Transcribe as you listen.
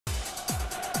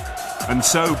And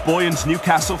so buoyant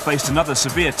Newcastle faced another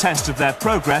severe test of their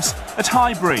progress at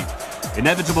Highbury.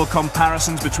 Inevitable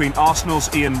comparisons between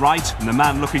Arsenal's Ian Wright and the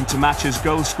man looking to match his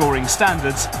goal-scoring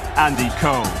standards, Andy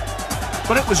Cole.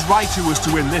 But it was Wright who was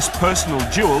to win this personal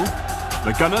duel.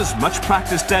 The Gunners'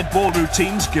 much-practiced dead ball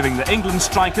routines giving the England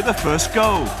striker the first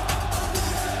goal.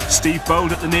 Steve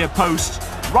bowled at the near post,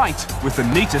 Wright with the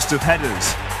neatest of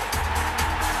headers.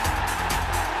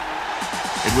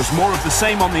 It was more of the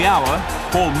same on the hour.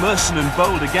 Paul Merson and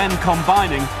bowled again,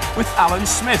 combining, with Alan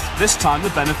Smith, this time the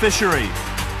beneficiary.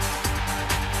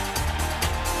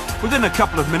 Within a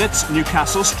couple of minutes,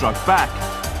 Newcastle struck back.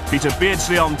 Peter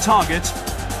Beardsley on target.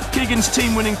 Keegan's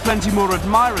team winning plenty more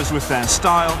admirers with their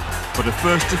style, but a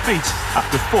first defeat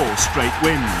after 4 straight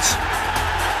wins.